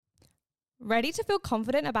Ready to feel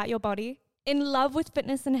confident about your body, in love with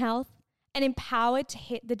fitness and health, and empowered to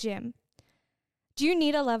hit the gym? Do you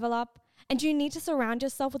need a level up? And do you need to surround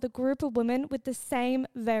yourself with a group of women with the same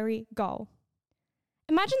very goal?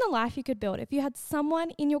 Imagine the life you could build if you had someone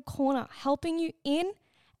in your corner helping you in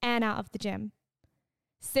and out of the gym.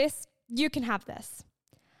 Sis, you can have this.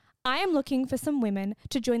 I am looking for some women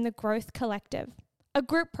to join the Growth Collective, a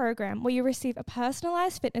group program where you receive a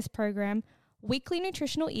personalized fitness program, weekly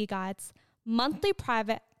nutritional e-guides, monthly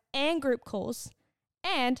private and group calls,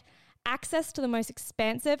 and access to the most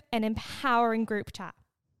expansive and empowering group chat.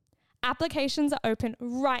 Applications are open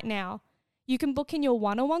right now. You can book in your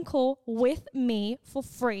one-on-one call with me for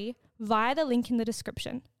free via the link in the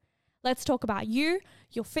description. Let's talk about you,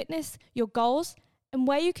 your fitness, your goals, and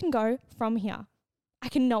where you can go from here. I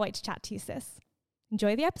cannot wait to chat to you, sis.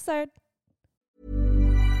 Enjoy the episode.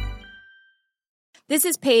 This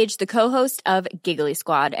is Paige, the co-host of Giggly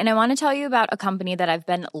Squad, and I want to tell you about a company that I've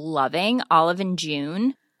been loving, Olive &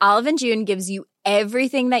 June. Olive & June gives you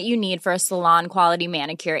everything that you need for a salon-quality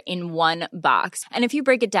manicure in one box. And if you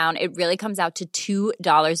break it down, it really comes out to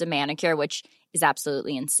 $2 a manicure, which is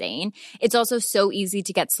absolutely insane. It's also so easy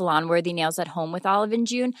to get salon-worthy nails at home with Olive &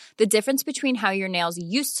 June. The difference between how your nails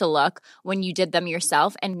used to look when you did them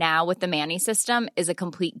yourself and now with the Mani system is a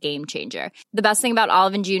complete game changer. The best thing about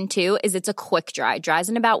Olive & June, too, is it's a quick dry. Dries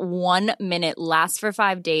in about 1 minute, lasts for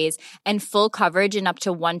 5 days, and full coverage in up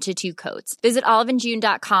to 1 to 2 coats. Visit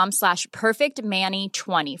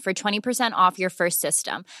oliveandjune.com/perfectmani20 for 20% off your first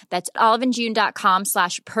system. That's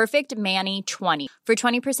oliveandjune.com/perfectmani20 for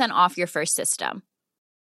 20% off your first system.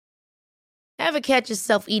 Ever catch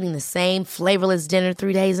yourself eating the same flavorless dinner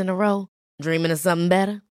 3 days in a row? Dreaming of something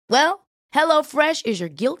better? Well, HelloFresh is your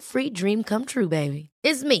guilt-free dream come true, baby.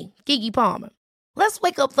 It's me, Keke Palmer. Let's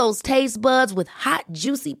wake up those taste buds with hot,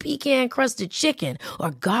 juicy pecan-crusted chicken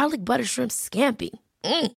or garlic butter shrimp scampi.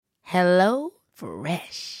 Hello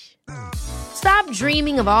Fresh. Stop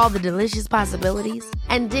dreaming of all the delicious possibilities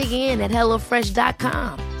and dig in at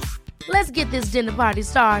HelloFresh.com. Let's get this dinner party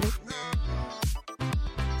started.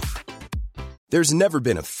 There's never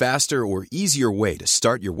been a faster or easier way to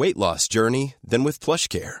start your weight loss journey than with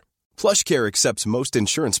PlushCare. PlushCare accepts most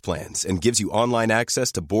insurance plans and gives you online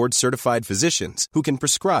access to board-certified physicians who can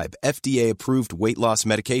prescribe FDA-approved weight loss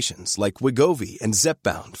medications like Wegovy and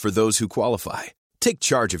Zepbound for those who qualify. Take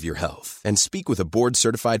charge of your health and speak with a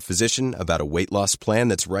board-certified physician about a weight loss plan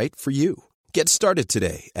that's right for you. Get started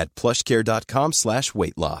today at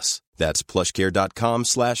plushcare.com/weight loss. That's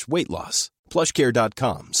plushcare.com/weight loss.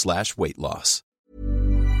 plushcare.com/weight loss.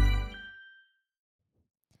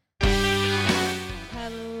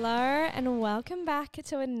 Hello and welcome back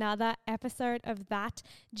to another episode of That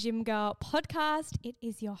Gym Girl podcast. It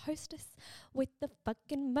is your hostess with the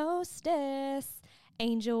fucking mostess,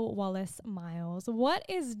 Angel Wallace Miles. What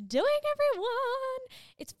is doing, everyone?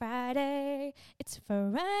 It's Friday.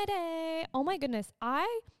 Oh my goodness. I'm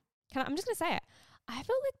just going to say it. I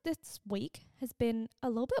feel like this week has been a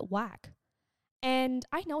little bit whack. And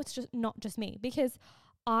I know it's just not just me, because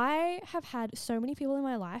I have had so many people in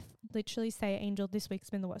my life literally say, Angel, this week's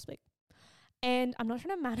been the worst week. And I'm not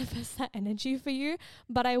trying to manifest that energy for you,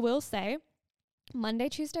 but I will say Monday,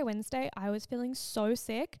 Tuesday, Wednesday, I was feeling so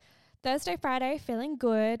sick. Thursday, Friday, feeling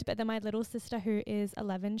good. But then my little sister, who is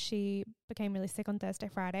 11, she became really sick on Thursday,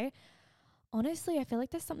 Friday. Honestly, I feel like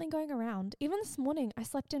there's something going around. Even this morning, I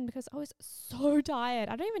slept in because I was so tired.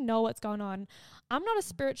 I don't even know what's going on. I'm not a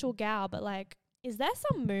spiritual gal, but like, is there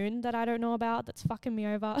some moon that I don't know about that's fucking me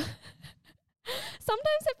over?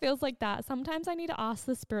 Sometimes it feels like that. Sometimes I need to ask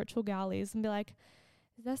the spiritual gallies and be like,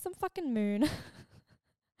 is there some fucking moon?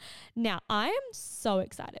 Now, I am so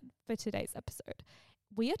excited for today's episode.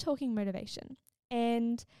 We are talking motivation,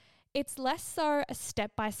 and it's less so a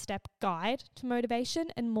step-by-step guide to motivation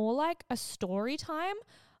and more like a story time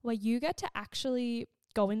where you get to actually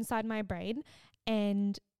go inside my brain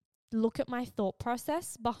and look at my thought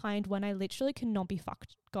process behind when I literally cannot be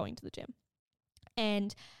fucked going to the gym,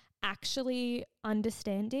 and actually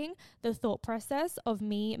understanding the thought process of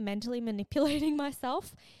me mentally manipulating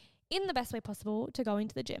myself in the best way possible to go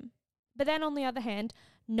into the gym. But then on the other hand,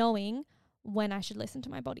 knowing when I should listen to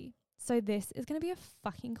my body. So this is going to be a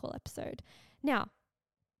fucking cool episode. Now,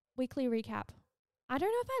 weekly recap. I don't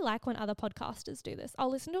know if I like when other podcasters do this. I'll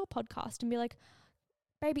listen to a podcast and be like,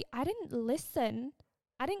 baby, I didn't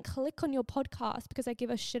click on your podcast because I give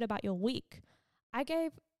a shit about your week. I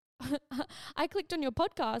clicked on your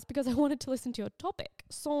podcast because I wanted to listen to your topic.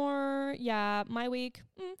 So yeah, my week,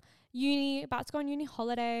 uni, about to go on uni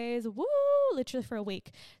holidays, woo, literally for a week.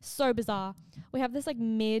 So bizarre. We have this like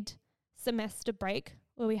mid-semester break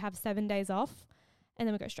where we have 7 days off and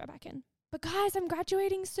then we go straight back in. But guys, I'm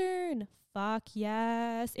graduating soon. Fuck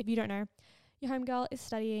yes. If you don't know, your homegirl is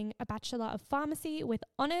studying a Bachelor of Pharmacy with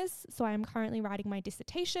honours. So I am currently writing my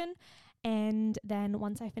dissertation. And then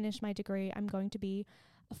once I finish my degree, I'm going to be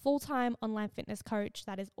a full-time online fitness coach.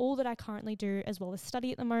 That is all that I currently do, as well as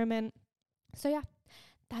study at the moment. So yeah,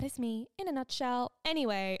 that is me in a nutshell.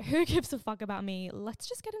 Anyway, who gives a fuck about me? Let's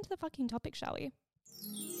just get into the fucking topic, shall we?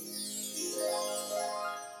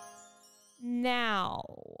 Now,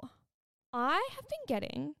 I have been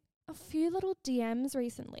getting a few little DMs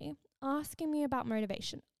recently asking me about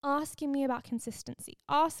motivation, asking me about consistency,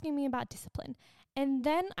 asking me about discipline. And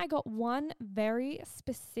then I got one very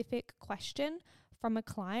specific question from a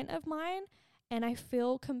client of mine, and I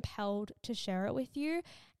feel compelled to share it with you.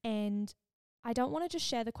 And I don't want to just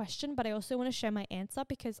share the question, but I also want to share my answer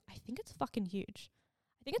because I think it's fucking huge.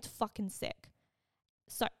 I think it's fucking sick.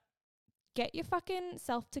 So get your fucking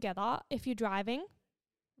self together. If you're driving,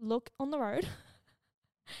 look on the road.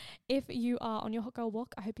 If you are on your hot girl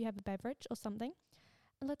walk, I hope you have a beverage or something.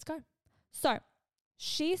 And let's go. So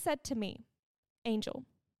she said to me, Angel,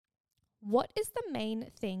 what is the main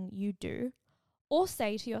thing you do or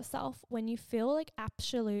say to yourself when you feel like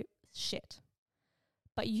absolute shit,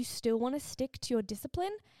 but you still want to stick to your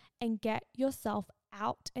discipline and get yourself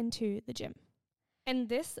out into the gym? And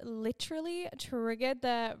this literally triggered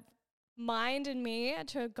the mind in me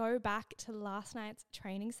to go back to last night's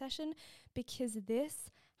training session, because this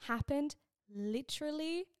happened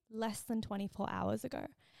literally less than 24 hours ago.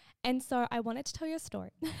 And so I wanted to tell you a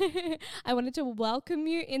story. I wanted to welcome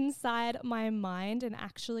you inside my mind and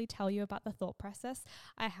actually tell you about the thought process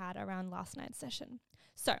I had around last night's session.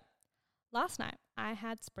 So last night I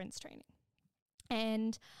had sprints training,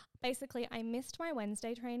 and basically I missed my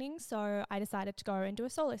Wednesday training. So I decided to go and do a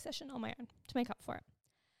solo session on my own to make up for it.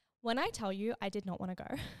 When I tell you I did not want to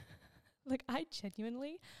go, like I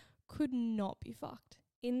genuinely could not be fucked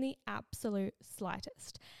in the absolute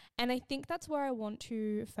slightest. And I think that's where I want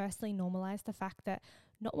to firstly normalize the fact that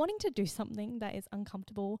not wanting to do something that is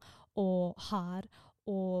uncomfortable or hard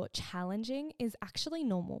or challenging is actually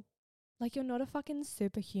normal. Like, you're not a fucking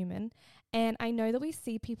superhuman. And I know that we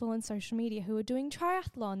see people on social media who are doing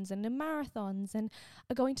triathlons and marathons and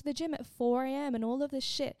are going to the gym at 4 a.m. and all of this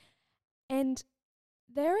shit. And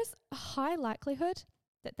there is a high likelihood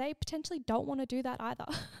that they potentially don't want to do that either.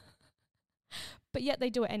 But yet they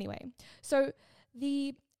do it anyway. So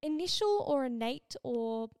the initial or innate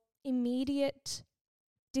or immediate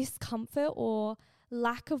discomfort or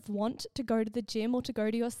lack of want to go to the gym or to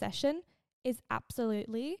go to your session is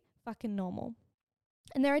absolutely fucking normal.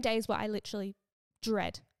 And there are days where I literally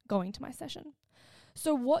dread going to my session.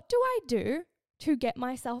 So what do I do to get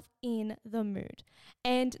myself in the mood?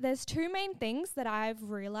 And there's two main things that I've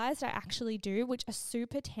realized I actually do, which are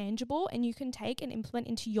super tangible and you can take and implement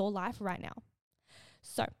into your life right now.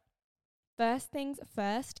 So first things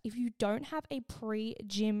first, if you don't have a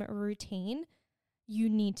pre-gym routine, you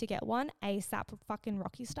need to get one ASAP, fucking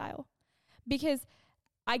Rocky style. Because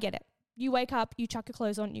I get it. You wake up, you chuck your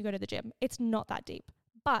clothes on, you go to the gym. It's not that deep.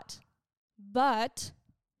 But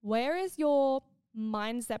where is your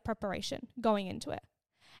mindset preparation going into it?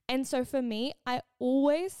 And so for me, I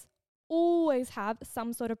always have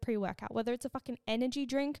some sort of pre-workout, whether it's a fucking energy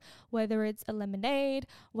drink, whether it's a lemonade,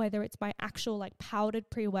 whether it's my actual like powdered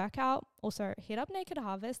pre-workout. Also, hit up Naked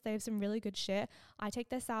Harvest. They have some really good shit. I take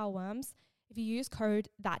their sour worms. If you use code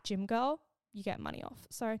ThatGymGirl, you get money off.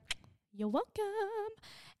 So you're welcome.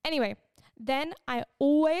 Anyway, then I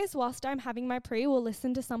always, whilst I'm having my pre, will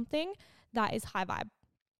listen to something that is high vibe.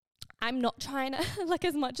 I'm not trying to, like,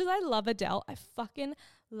 as much as I love Adele, I fucking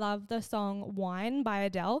love the song Wine by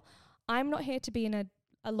Adele. I'm not here to be in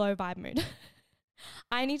a low vibe mood.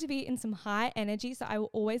 I need to be in some high energy. So I will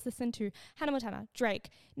always listen to Hannah Montana, Drake,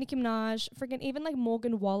 Nicki Minaj, freaking even like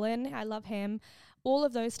Morgan Wallen. I love him. All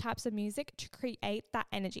of those types of music to create that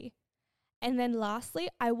energy. And then lastly,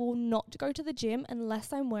 I will not go to the gym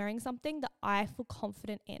unless I'm wearing something that I feel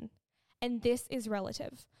confident in. And this is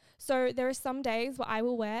relative. So there are some days where I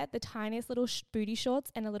will wear the tiniest little booty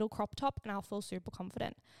shorts and a little crop top and I'll feel super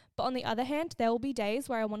confident. But on the other hand, there will be days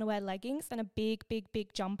where I want to wear leggings and a big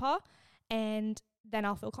jumper, and then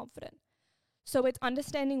I'll feel confident. So it's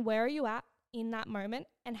understanding where are you at in that moment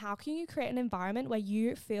and how can you create an environment where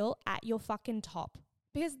you feel at your fucking top.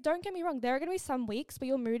 Because don't get me wrong, there are going to be some weeks where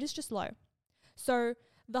your mood is just low. So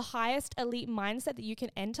the highest elite mindset that you can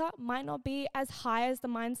enter might not be as high as the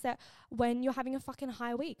mindset when you're having a fucking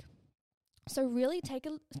high week. So really take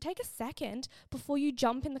a second before you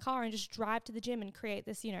jump in the car and just drive to the gym and create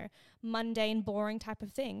this, mundane, boring type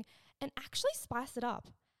of thing, and actually spice it up.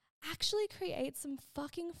 actually create some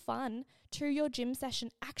fucking fun to your gym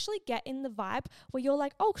session. Actually get in the vibe where you're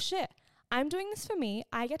like, oh shit, I'm doing this for me.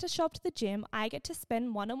 I get to show up to the gym. I get to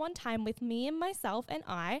spend one-on-one time with me and myself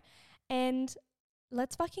and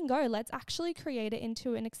let's fucking go. Let's actually create it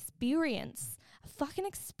into an experience, a fucking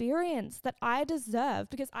experience that I deserve,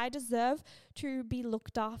 because I deserve to be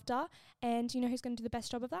looked after. And you know who's going to do the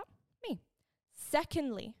best job of that? Me.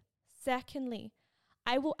 Secondly,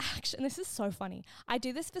 I will actually, and this is so funny, I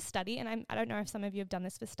do this for study, and I don't know if some of you have done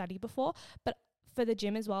this for study before, but for the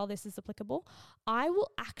gym as well, this is applicable. I will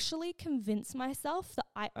actually convince myself that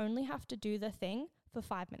I only have to do the thing for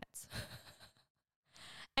 5 minutes.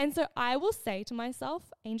 And so I will say to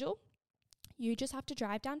myself, Angel, you just have to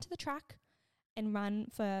drive down to the track and run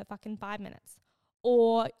for fucking 5 minutes.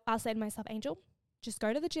 Or I'll say to myself, Angel, just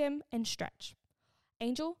go to the gym and stretch.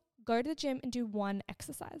 Angel, go to the gym and do one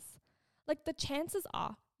exercise. Like, the chances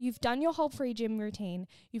are you've done your whole pre-gym routine,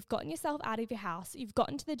 you've gotten yourself out of your house, you've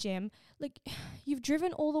gotten to the gym, like you've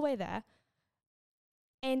driven all the way there.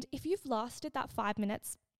 And if you've lasted that 5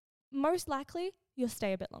 minutes, most likely you'll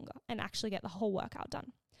stay a bit longer and actually get the whole workout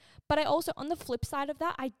done. But I also, on the flip side of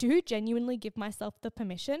that, I do genuinely give myself the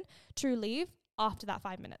permission to leave after that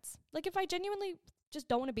 5 minutes. Like, if I genuinely just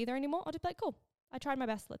don't want to be there anymore, I'll just be like, cool, I tried my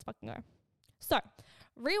best, let's fucking go. So,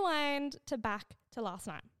 rewind to back to last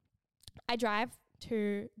night. I drive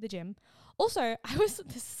to the gym. Also, this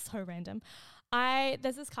is so random.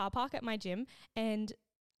 There's this car park at my gym, and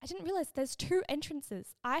I didn't realize there's 2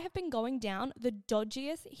 entrances. I have been going down the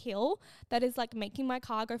dodgiest hill that is like making my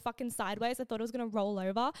car go fucking sideways. I thought it was going to roll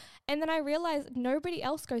over. And then I realized nobody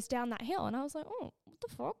else goes down that hill. And I was like, oh, what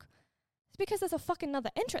the fuck? It's because there's a fucking another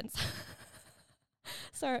entrance.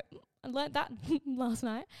 So I learned that last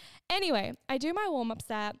night. Anyway, I do my warm-up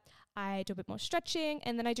set. I do a bit more stretching,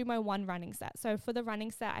 and then I do my 1 running set. So for the running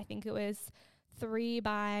set, I think it was 3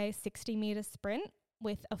 by 60 meter sprint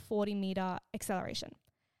with a 40 meter acceleration.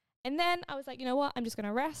 And then I was like, you know what? I'm just going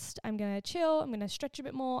to rest. I'm going to chill. I'm going to stretch a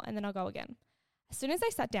bit more, and then I'll go again. As soon as I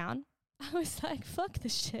sat down, I was like, fuck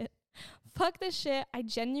this shit. Fuck this shit. I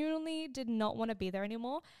genuinely did not want to be there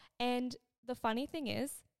anymore. And the funny thing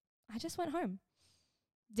is, I just went home.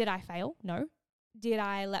 Did I fail? No. Did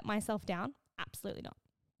I let myself down? Absolutely not.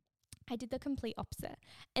 I did the complete opposite.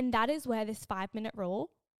 And that is where this 5-minute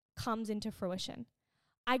rule comes into fruition.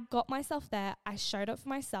 I got myself there. I showed up for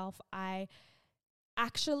myself. I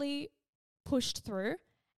actually pushed through,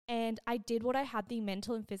 and I did what I had the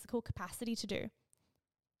mental and physical capacity to do.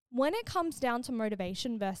 When it comes down to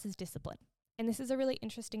motivation versus discipline, and this is a really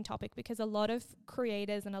interesting topic because a lot of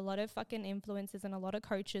creators and a lot of fucking influencers and a lot of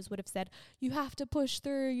coaches would have said, you have to push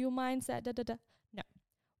through your mindset, No.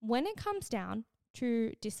 When it comes down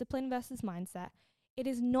to discipline versus mindset, it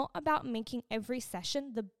is not about making every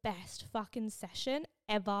session the best fucking session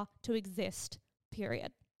ever to exist,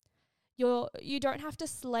 period. You don't have to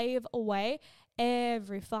slave away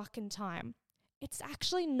every fucking time. It's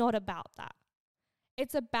actually not about that.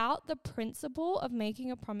 It's about the principle of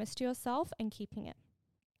making a promise to yourself and keeping it.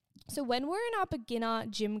 So when we're in our beginner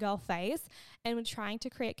gym girl phase and we're trying to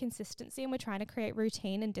create consistency and we're trying to create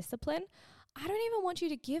routine and discipline, I don't even want you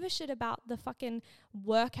to give a shit about the fucking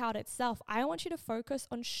workout itself. I want you to focus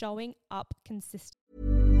on showing up consistently.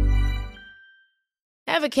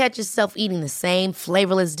 Ever catch yourself eating the same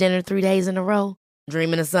flavorless dinner 3 days in a row?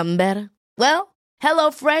 Dreaming of something better? Well,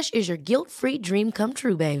 HelloFresh is your guilt-free dream come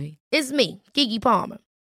true, baby. It's me, Keke Palmer.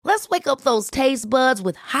 Let's wake up those taste buds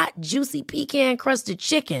with hot, juicy pecan-crusted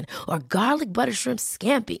chicken or garlic butter shrimp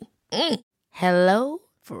scampi. Hello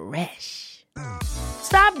Fresh.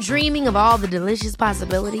 Stop dreaming of all the delicious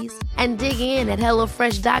possibilities and dig in at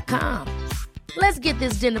HelloFresh.com. Let's get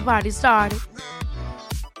this dinner party started.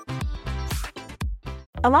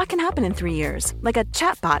 A lot can happen in 3 years, like a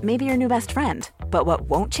chatbot may be your new best friend. But what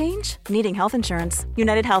won't change? Needing health insurance.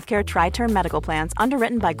 United Healthcare Tri-Term Medical Plans,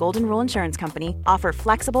 underwritten by Golden Rule Insurance Company, offer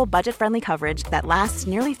flexible, budget-friendly coverage that lasts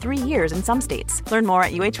nearly 3 years in some states. Learn more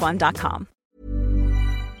at UH1.com.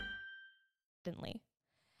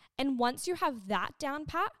 And once you have that down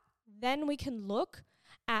pat, then we can look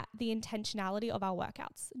at the intentionality of our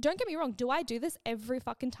workouts. Don't get me wrong. Do I do this every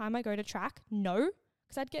fucking time I go to track? No.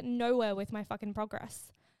 Because I'd get nowhere with my fucking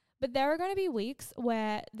progress. But there are going to be weeks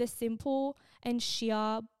where the simple and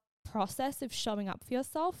sheer process of showing up for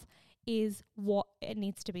yourself is what it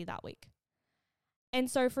needs to be that week.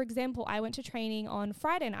 And so, for example, I went to training on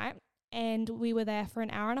Friday night and we were there for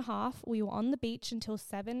an hour and a half. We were on the beach until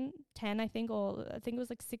 7:10, I think, or I think it was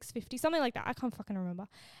like 6:50, something like that. I can't fucking remember.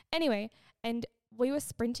 Anyway, and we were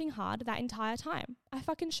sprinting hard that entire time. I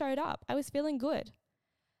fucking showed up. I was feeling good.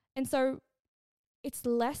 And so it's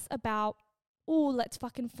less about let's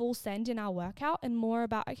fucking full send in our workout, and more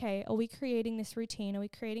about, okay, are we creating this routine? Are we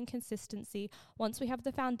creating consistency? Once we have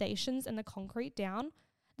the foundations and the concrete down,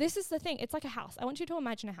 this is the thing. It's like a house. I want you to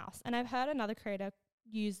imagine a house. And I've heard another creator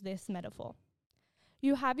use this metaphor.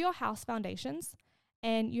 You have your house foundations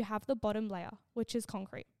and you have the bottom layer, which is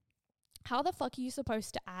concrete. How the fuck are you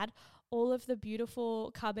supposed to add all of the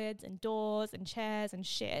beautiful cupboards and doors and chairs and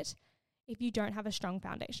shit if you don't have a strong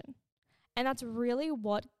foundation? And that's really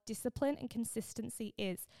what discipline and consistency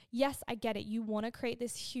is. Yes, I get it. You want to create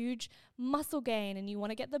this huge muscle gain and you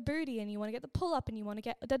want to get the booty and you want to get the pull up and you want to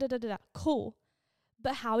get da-da-da-da-da. Cool.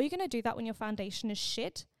 But how are you going to do that when your foundation is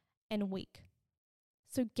shit and weak?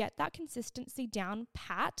 So get that consistency down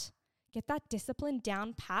pat. Get that discipline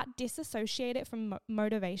down pat. Disassociate it from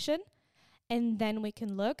motivation. And then we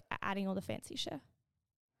can look at adding all the fancy shit.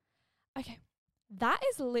 Okay. That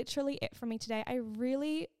is literally it for me today. I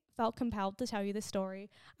really felt compelled to tell you this story.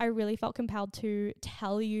 I really felt compelled to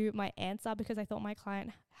tell you my answer because I thought my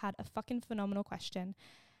client had a fucking phenomenal question.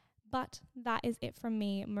 But that is it from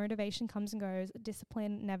me. Motivation comes and goes.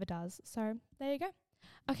 Discipline never does. So there you go.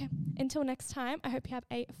 Okay, until next time, I hope you have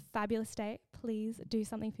a fabulous day. Please do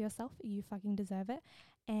something for yourself. You fucking deserve it.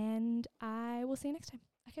 And I will see you next time.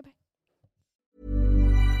 Okay, bye.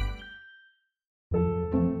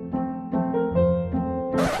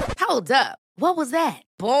 Hold up. What was that?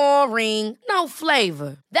 Boring. No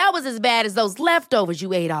flavor. That was as bad as those leftovers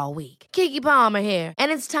you ate all week. Keke Palmer here.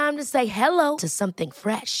 And it's time to say hello to something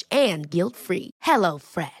fresh and guilt-free. Hello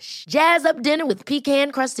Fresh. Jazz up dinner with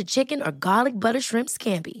pecan-crusted chicken or garlic butter shrimp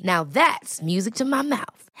scampi. Now that's music to my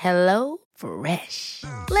mouth. Hello Fresh.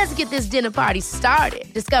 Let's get this dinner party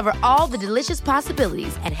started. Discover all the delicious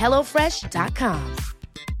possibilities at HelloFresh.com.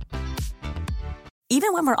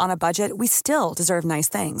 Even when we're on a budget, we still deserve nice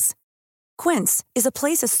things. Quince is a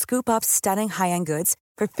place to scoop up stunning high-end goods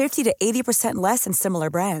for 50 to 80% less than similar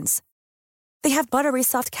brands. They have buttery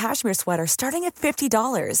soft cashmere sweaters starting at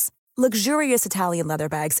 $50, luxurious Italian leather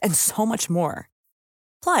bags, and so much more.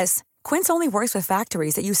 Plus, Quince only works with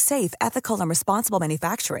factories that use safe, ethical, and responsible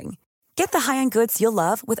manufacturing. Get the high-end goods you'll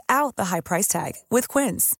love without the high price tag with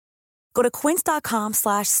Quince. Go to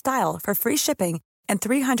quince.com/style for free shipping and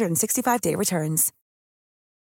 365-day returns.